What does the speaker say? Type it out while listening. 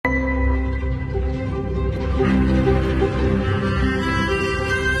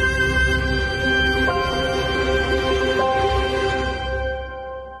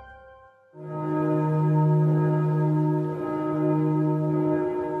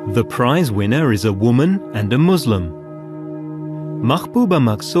The prize winner is a woman and a Muslim. Mahbouba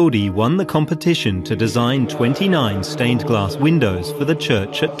Maqsoodi won the competition to design 29 stained glass windows for the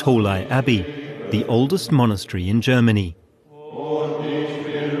church at Tholey Abbey, the oldest monastery in Germany.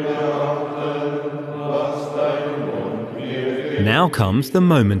 Now comes the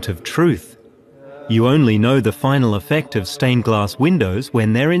moment of truth. You only know the final effect of stained glass windows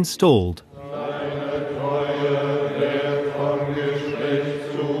when they're installed.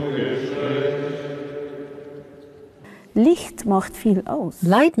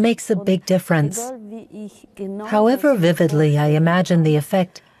 Light makes a big difference. However vividly I imagine the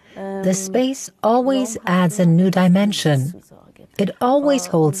effect, the space always adds a new dimension. It always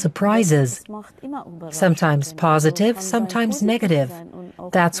holds surprises, sometimes positive, sometimes negative.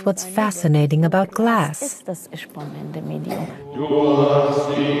 That's what's fascinating about glass.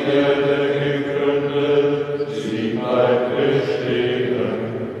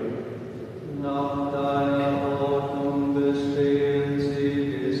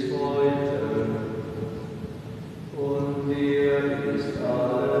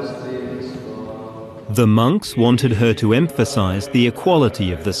 The monks wanted her to emphasize the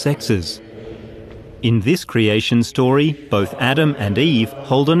equality of the sexes. In this creation story, both Adam and Eve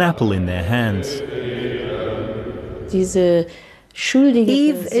hold an apple in their hands.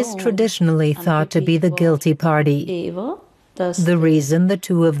 Eve is traditionally thought to be the guilty party, the reason the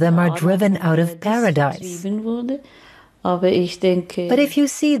two of them are driven out of paradise. But if you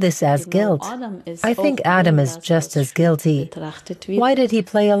see this as guilt, I think Adam is just as guilty. Why did he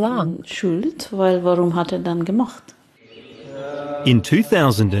play along? In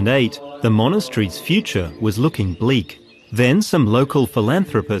 2008, the monastery's future was looking bleak. Then some local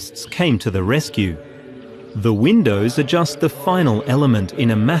philanthropists came to the rescue. The windows are just the final element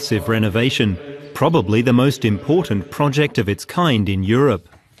in a massive renovation, probably the most important project of its kind in Europe.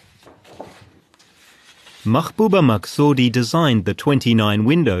 Mahbouba Maqsoodi designed the 29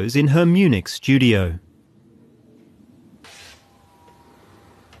 windows in her Munich studio.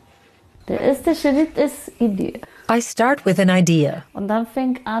 I start with an idea.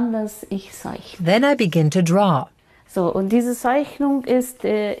 Then I begin to draw.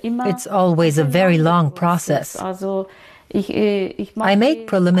 It's always a very long process. I make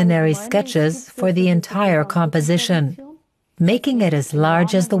preliminary sketches for the entire composition, making it as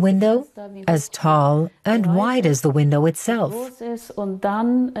large as the window, as tall and wide as the window itself.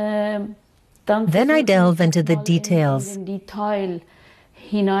 Then I delve into the details,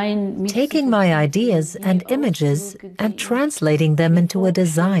 taking my ideas and images and translating them into a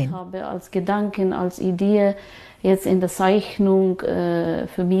design.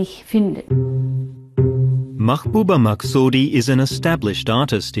 Mahbouba Maqsoodi is an established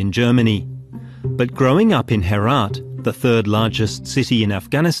artist in Germany. But growing up in Herat, the third largest city in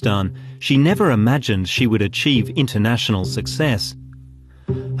Afghanistan, she never imagined she would achieve international success.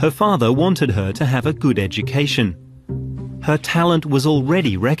 Her father wanted her to have a good education. Her talent was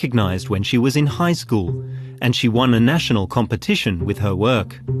already recognized when she was in high school, and she won a national competition with her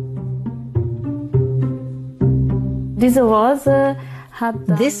work.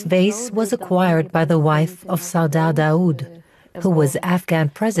 This vase was acquired by the wife of Sardar Daoud, who was Afghan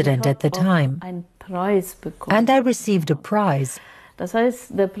president at the time. And I received a prize. 2,000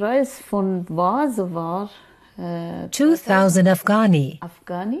 Afghani,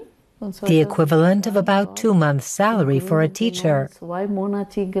 the equivalent of about 2 months' salary for a teacher.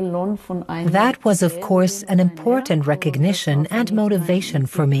 That was, of course, an important recognition and motivation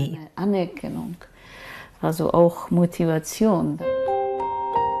for me.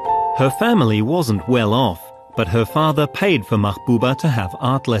 Her family wasn't well off, but her father paid for Mahbouba to have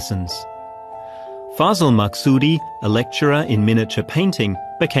art lessons. Fazl Maqsoodi, a lecturer in miniature painting,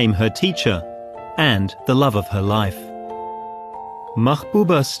 became her teacher and the love of her life.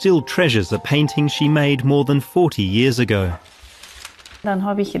 Mahbouba still treasures a painting she made more than 40 years ago.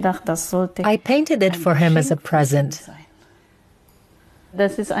 I painted it for him as a present.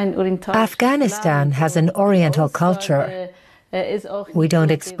 Afghanistan has an Oriental culture. We don't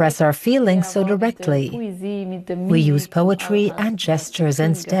express our feelings so directly. We use poetry and gestures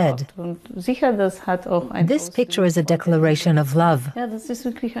instead. This picture is a declaration of love.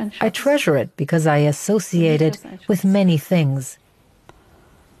 I treasure it because I associate it with many things.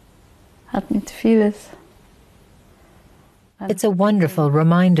 It's a wonderful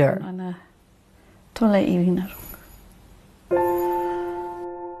reminder.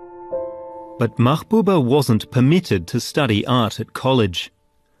 But Mahbouba wasn't permitted to study art at college.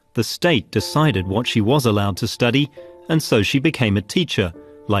 The state decided what she was allowed to study, and so she became a teacher,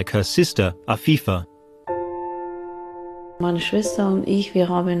 like her sister Afifa.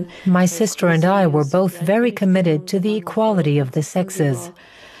 My sister and I were both very committed to the equality of the sexes.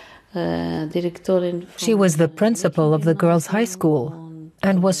 She was the principal of the girls' high school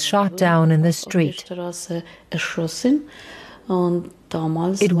and was shot down in the street. It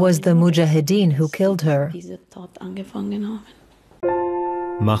was the Mujahideen who killed her.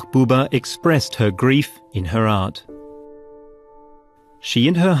 Mahbuba expressed her grief in her art. She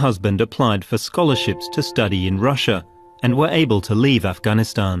and her husband applied for scholarships to study in Russia and were able to leave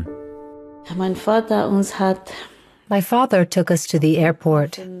Afghanistan. My father took us to the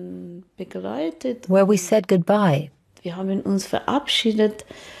airport, where we said goodbye.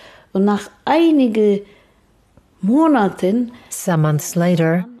 Some months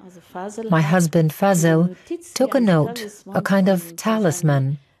later, my husband Fazil took a note, a kind of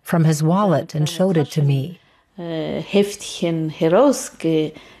talisman, from his wallet and showed it to me. It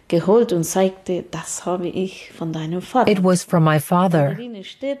was from my father.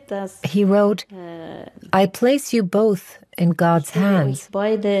 He wrote, "I place you both in God's hands.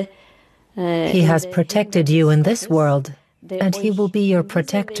 He has protected you in this world, and He will be your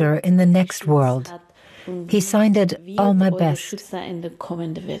protector in the next world." He signed it, "All my best."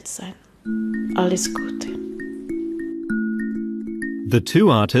 The two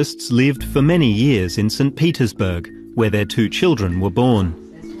artists lived for many years in St. Petersburg, where their two children were born.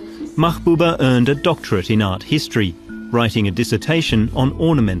 Mahbuba earned a doctorate in art history, writing a dissertation on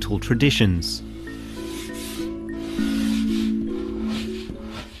ornamental traditions.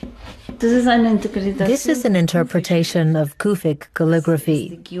 This is an interpretation of Kufic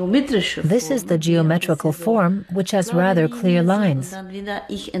calligraphy. This is the geometrical form, which has rather clear lines.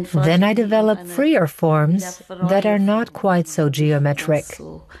 Then I develop freer forms that are not quite so geometric.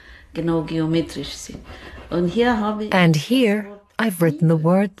 And here I've written the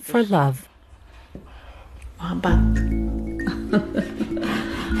word for love.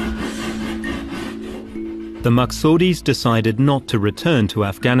 The Maksodis decided not to return to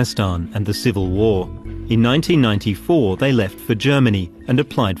Afghanistan and the civil war. In 1994, they left for Germany and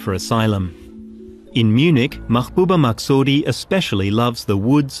applied for asylum. In Munich, Mahbuba Maksodi especially loves the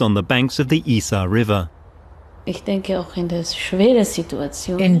woods on the banks of the Isar River.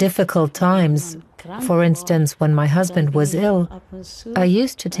 In difficult times, for instance, when my husband was ill, I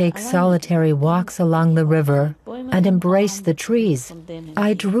used to take solitary walks along the river and embrace the trees.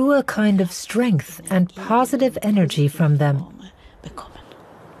 I drew a kind of strength and positive energy from them.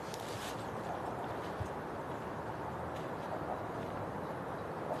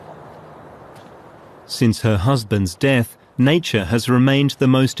 Since her husband's death, nature has remained the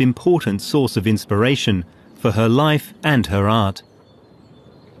most important source of inspiration for her life and her art.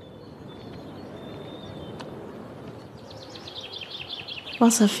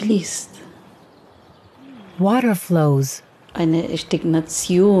 Wasser fließt. Water flows. Eine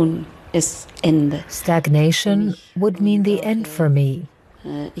Stagnation ist Ende. Stagnation would mean the end for me.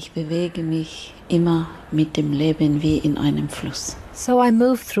 Ich bewege mich immer mit dem Leben wie in einem Fluss. So I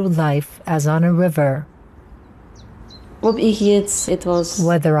move through life as on a river.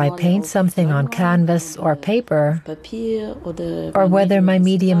 Whether I paint something on canvas or paper, or whether my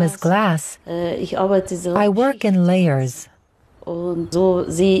medium is glass, I work in layers.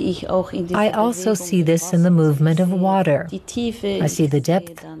 I also see this in the movement of water. I see the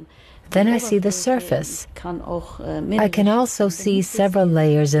depth, then I see the surface. I can also see several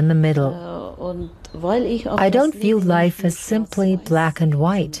layers in the middle. I don't view life as simply black and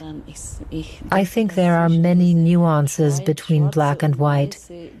white. I think there are many nuances between black and white,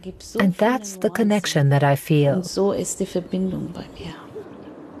 and that's the connection that I feel.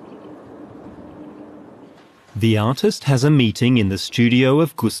 The artist has a meeting in the studio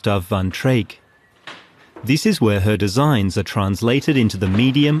of Gustav van Treek. This is where her designs are translated into the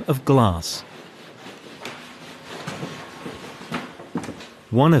medium of glass.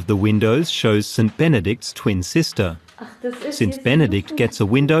 One of the windows shows St. Benedict's twin sister. Since Benedict gets a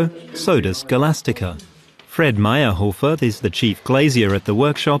window, so does Scholastica. Fred Meyerhofer is the chief glazier at the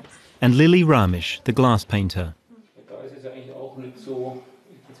workshop, and Lily Ramisch, the glass painter.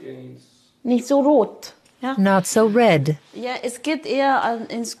 Not so red. It's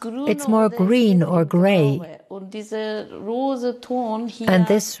more green or gray. And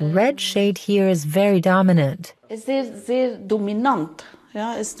this red shade here is very dominant. It's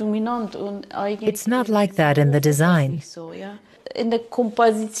not like that in the design.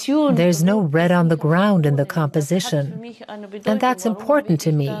 There's no red on the ground in the composition. And that's important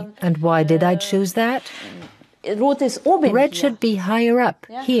to me. And why did I choose that? Red should be higher up,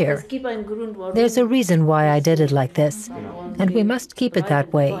 here. There's a reason why I did it like this, and we must keep it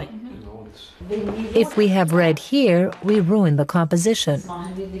that way. If we have red here, we ruin the composition.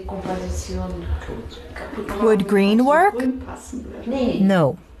 Would green work?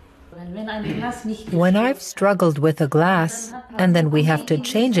 No. When I've struggled with a glass, and then we have to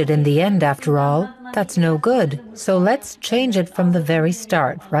change it in the end after all, that's no good. So let's change it from the very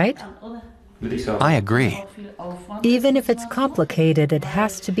start, right? I agree. Even if it's complicated, it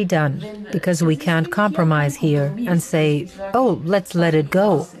has to be done, because we can't compromise here and say, oh, let's let it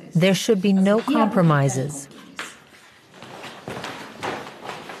go. There should be no compromises.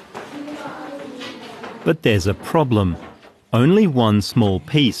 But there's a problem. Only one small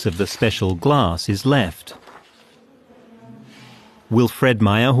piece of the special glass is left. Will Fred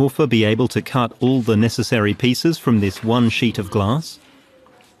Meyerhofer be able to cut all the necessary pieces from this one sheet of glass?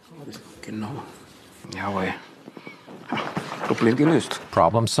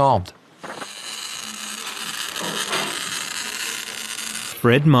 Problem solved.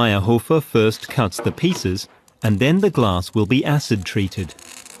 Fred Meyerhofer first cuts the pieces, and then the glass will be acid treated.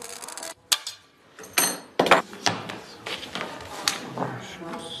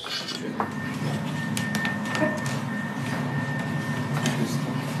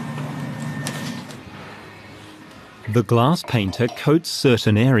 The glass painter coats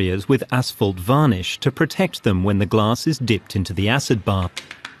certain areas with asphalt varnish to protect them when the glass is dipped into the acid bath.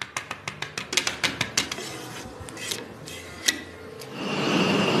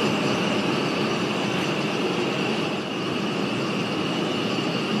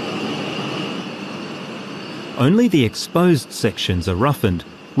 Only the exposed sections are roughened,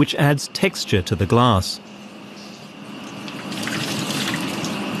 which adds texture to the glass.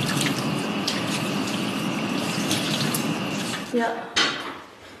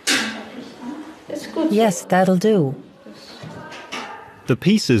 Yes, that'll do. The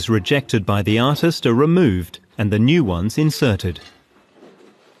pieces rejected by the artist are removed and the new ones inserted.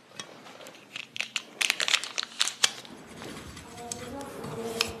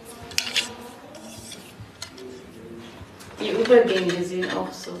 Die Übergänge sind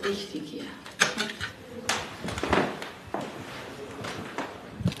auch so wichtig hier.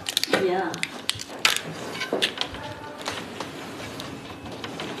 Ja.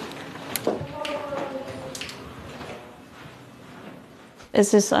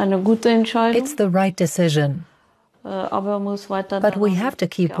 Es ist eine gute Entscheidung. It's the right decision. But we have to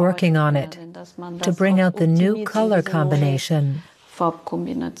keep working on it to bring out the new color combination.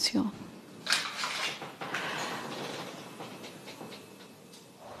 Farbkombination.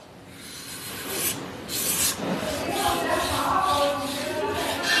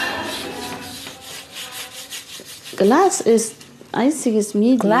 Glass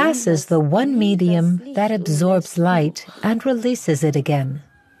is the one medium that absorbs light and releases it again.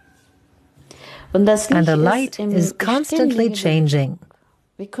 And the light is constantly changing.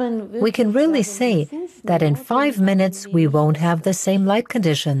 We can really say that in 5 minutes we won't have the same light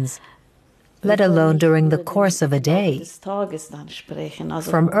conditions, let alone during the course of a day.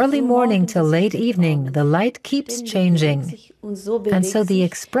 From early morning till late evening, the light keeps changing. And so the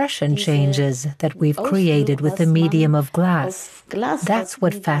expression changes that we've created with the medium of glass. That's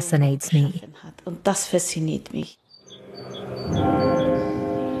what fascinates me.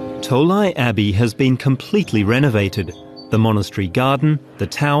 Tholey Abbey has been completely renovated. The monastery garden, the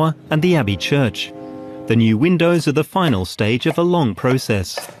tower and the abbey church. The new windows are the final stage of a long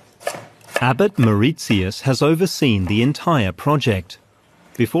process. Abbot Mauritius has overseen the entire project.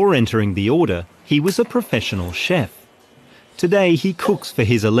 Before entering the order, he was a professional chef. Today he cooks for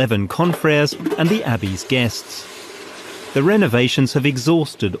his 11 confreres and the abbey's guests. The renovations have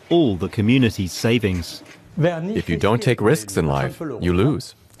exhausted all the community's savings. If you don't take risks in life, you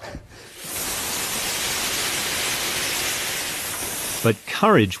lose. But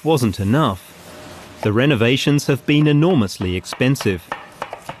courage wasn't enough. The renovations have been enormously expensive.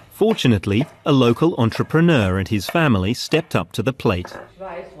 Fortunately, a local entrepreneur and his family stepped up to the plate.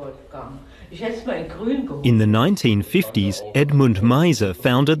 In the 1950s, Edmund Meiser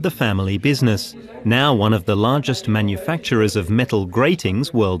founded the family business, now one of the largest manufacturers of metal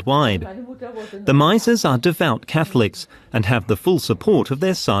gratings worldwide. The Meisers are devout Catholics and have the full support of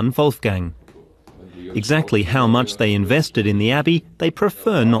their son Wolfgang. Exactly how much they invested in the abbey, they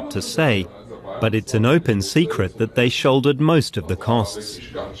prefer not to say, but it's an open secret that they shouldered most of the costs.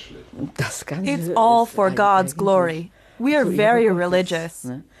 It's all for God's glory. We are very religious.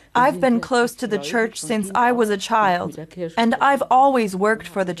 I've been close to the church since I was a child, and I've always worked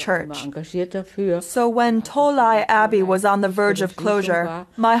for the church. So when Tholey Abbey was on the verge of closure,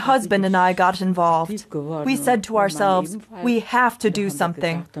 my husband and I got involved. We said to ourselves, we have to do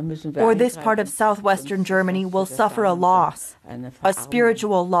something, or this part of southwestern Germany will suffer a loss, a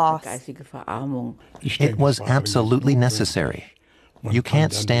spiritual loss. It was absolutely necessary. You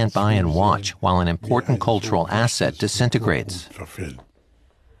can't stand by and watch while an important cultural asset disintegrates.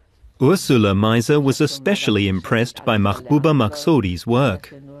 Ursula Meiser was especially impressed by Mahbouba Maqsoodi's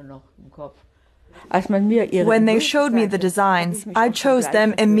work. When they showed me the designs, I chose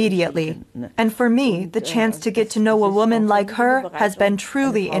them immediately. And for me, the chance to get to know a woman like her has been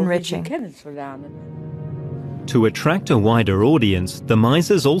truly enriching. To attract a wider audience, the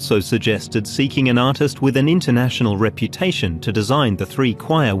Meisers also suggested seeking an artist with an international reputation to design the 3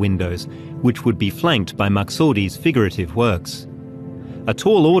 choir windows, which would be flanked by Maqsoodi's figurative works. A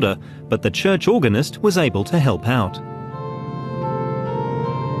tall order, but the church organist was able to help out.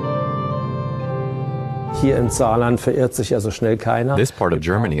 This part of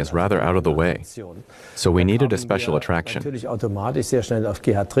Germany is rather out of the way, so we needed a special attraction.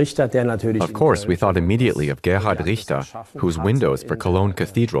 Of course, we thought immediately of Gerhard Richter, whose windows for Cologne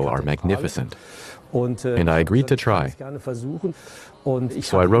Cathedral are magnificent. And I agreed to try.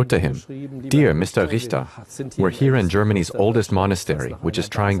 So I wrote to him, "Dear Mr. Richter, we're here in Germany's oldest monastery, which is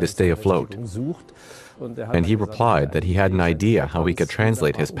trying to stay afloat." And he replied that he had an idea how we could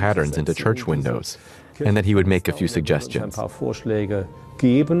translate his patterns into church windows, and that he would make a few suggestions.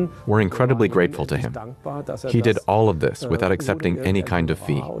 We're incredibly grateful to him. He did all of this without accepting any kind of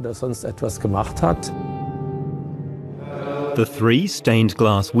fee. The 3 stained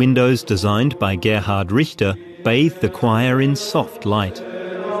glass windows designed by Gerhard Richter bathe the choir in soft light.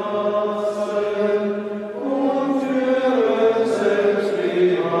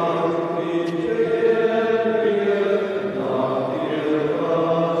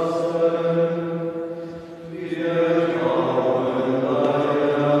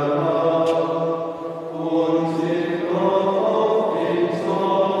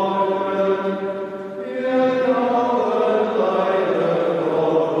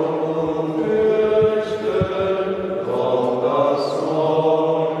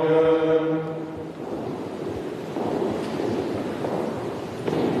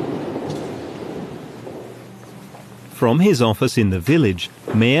 From his office in the village,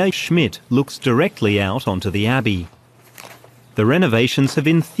 Mayor Schmidt looks directly out onto the abbey. The renovations have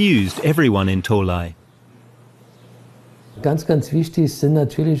enthused everyone in Tholey.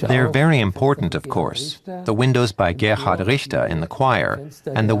 They're very important, of course. The windows by Gerhard Richter in the choir,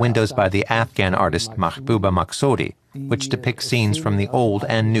 and the windows by the Afghan artist Mahbouba Maqsoodi, which depict scenes from the Old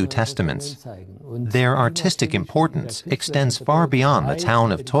and New Testaments. Their artistic importance extends far beyond the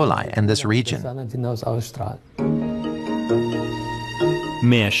town of Tholey and this region.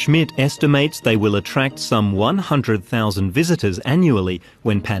 Mayor Schmidt estimates they will attract some 100,000 visitors annually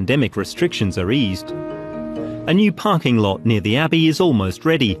when pandemic restrictions are eased. A new parking lot near the Abbey is almost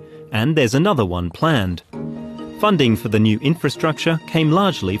ready, and there's another one planned. Funding for the new infrastructure came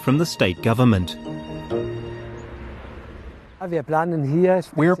largely from the state government.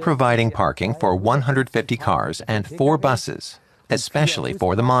 We're providing parking for 150 cars and 4 buses, especially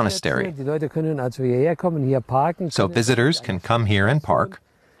for the monastery. So visitors can come here and park,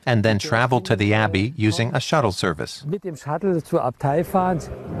 and then travel to the Abbey using a shuttle service.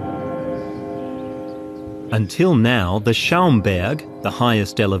 Until now, the Schaumberg, the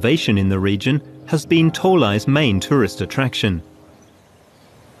highest elevation in the region, has been Tholey's main tourist attraction.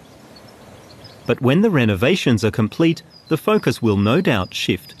 But when the renovations are complete, the focus will no doubt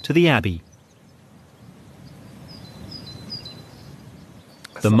shift to the Abbey.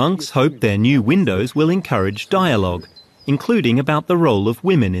 The monks hope their new windows will encourage dialogue, including about the role of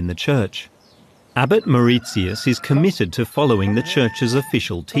women in the church. Abbot Mauritius is committed to following the church's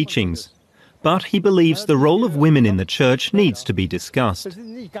official teachings, but he believes the role of women in the church needs to be discussed.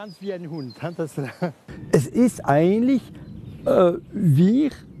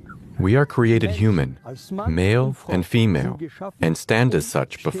 We are created human, male and female, and stand as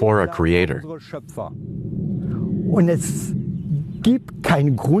such before our Creator.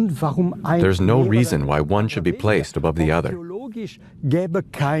 There's no reason why one should be placed above the other.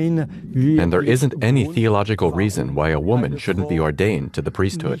 And there isn't any theological reason why a woman shouldn't be ordained to the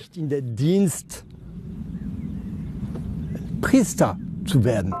priesthood.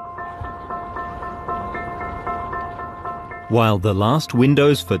 While the last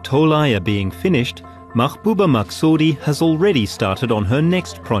windows for Tholey are being finished, Mahbouba Maqsoodi has already started on her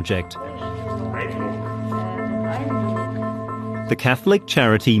next project. The Catholic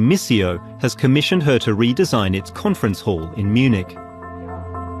charity Missio has commissioned her to redesign its conference hall in Munich.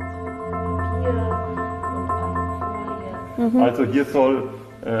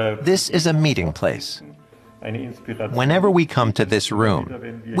 This is a meeting place. Whenever we come to this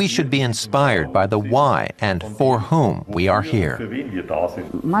room, we should be inspired by the why and for whom we are here.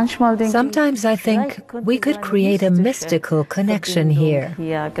 Sometimes I think we could create a mystical connection here.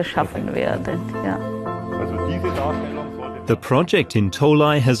 The project in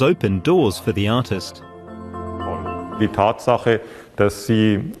Tholey has opened doors for the artist.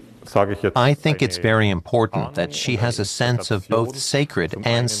 I think it's very important that she has a sense of both sacred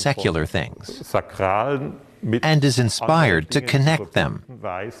and secular things, and is inspired to connect them,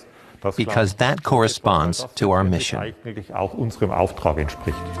 because that corresponds to our mission.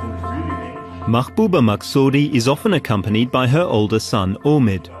 Mahbouba Maqsoudi is often accompanied by her older son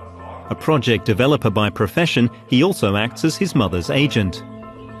Omid. A project developer by profession, he also acts as his mother's agent.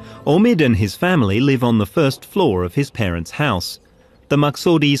 Omid and his family live on the first floor of his parents' house. The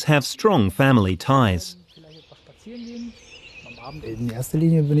Maqsoudis have strong family ties.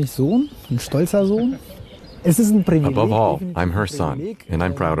 Above all, I'm her son, and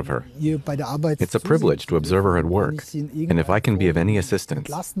I'm proud of her. It's a privilege to observe her at work, and if I can be of any assistance,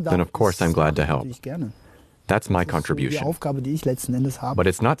 then of course I'm glad to help. That's my contribution. But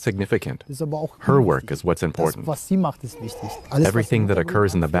it's not significant. Her work is what's important. Everything that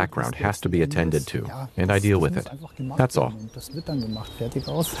occurs in the background has to be attended to, and I deal with it. That's all.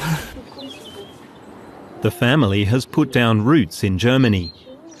 The family has put down roots in Germany.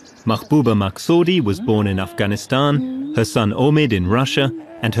 Mahbouba Maqsoudi was born in Afghanistan, her son Omid in Russia,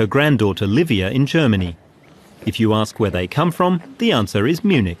 and her granddaughter Livia in Germany. If you ask where they come from, the answer is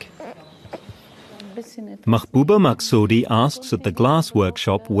Munich. Mahbouba Maqsoudi asks at the glass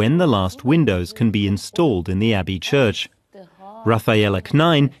workshop when the last windows can be installed in the Abbey church. Raffaella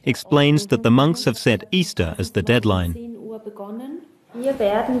Knein explains that the monks have set Easter as the deadline.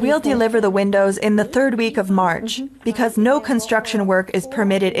 We'll deliver the windows in the third week of March, because no construction work is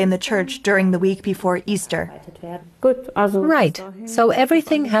permitted in the church during the week before Easter. Right, so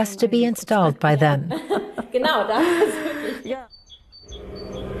everything has to be installed by then.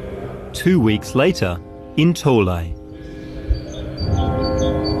 2 weeks later, in Tholey.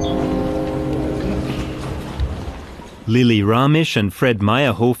 Lily Ramisch and Fred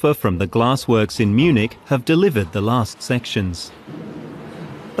Meyerhofer from the glassworks in Munich have delivered the last sections.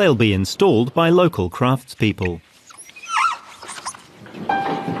 They'll be installed by local craftspeople.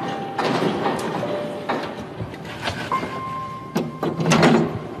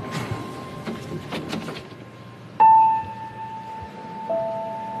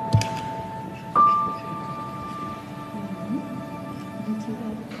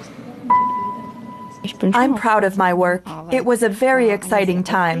 I'm proud of my work. It was a very exciting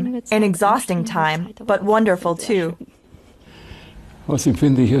time, an exhausting time, but wonderful too. What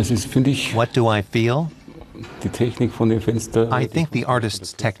do I feel? I think the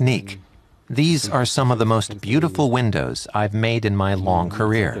artist's technique. These are some of the most beautiful windows I've made in my long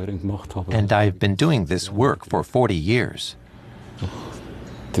career, and I've been doing this work for 40 years.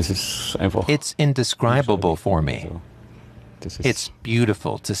 It's indescribable for me. It's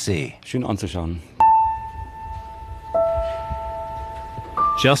beautiful to see.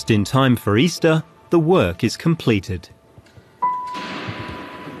 Just in time for Easter, the work is completed.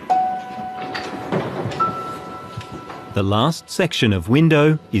 The last section of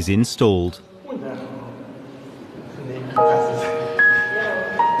window is installed.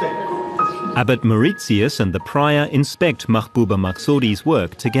 Abbot Mauritius and the prior inspect Mahbouba Maqsoudi's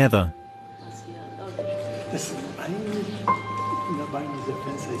work together.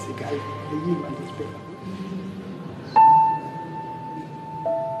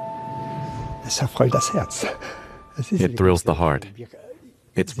 It thrills the heart.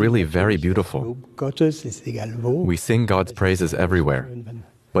 It's really very beautiful. We sing God's praises everywhere,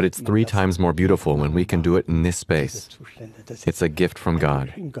 but it's 3 times more beautiful when we can do it in this space. It's a gift from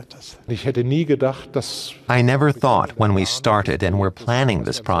God. I never thought when we started and were planning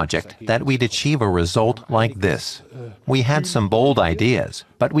this project that we'd achieve a result like this. We had some bold ideas,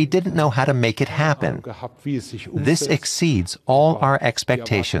 but we didn't know how to make it happen. This exceeds all our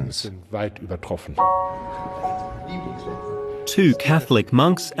expectations. 2 Catholic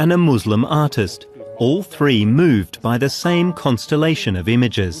monks and a Muslim artist, all 3 moved by the same constellation of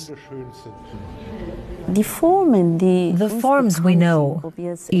images. The forms we know,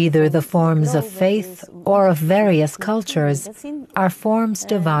 either the forms of faith or of various cultures, are forms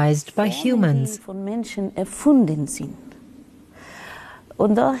devised by humans.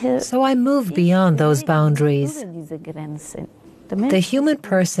 So I move beyond those boundaries. The human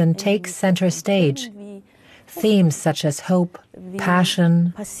person takes center stage. Themes such as hope,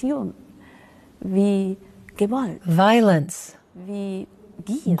 passion, violence,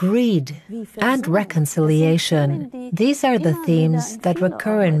 greed, and reconciliation. These are the themes that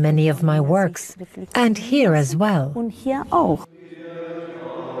recur in many of my works, and here as well.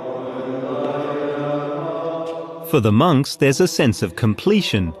 For the monks, there's a sense of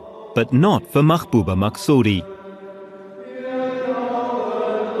completion, but not for Mahbouba Maqsoodi.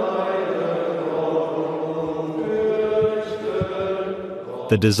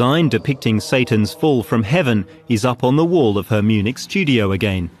 The design depicting Satan's fall from heaven is up on the wall of her Munich studio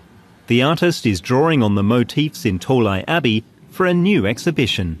again. The artist is drawing on the motifs in Tholey Abbey for a new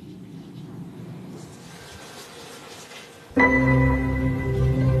exhibition.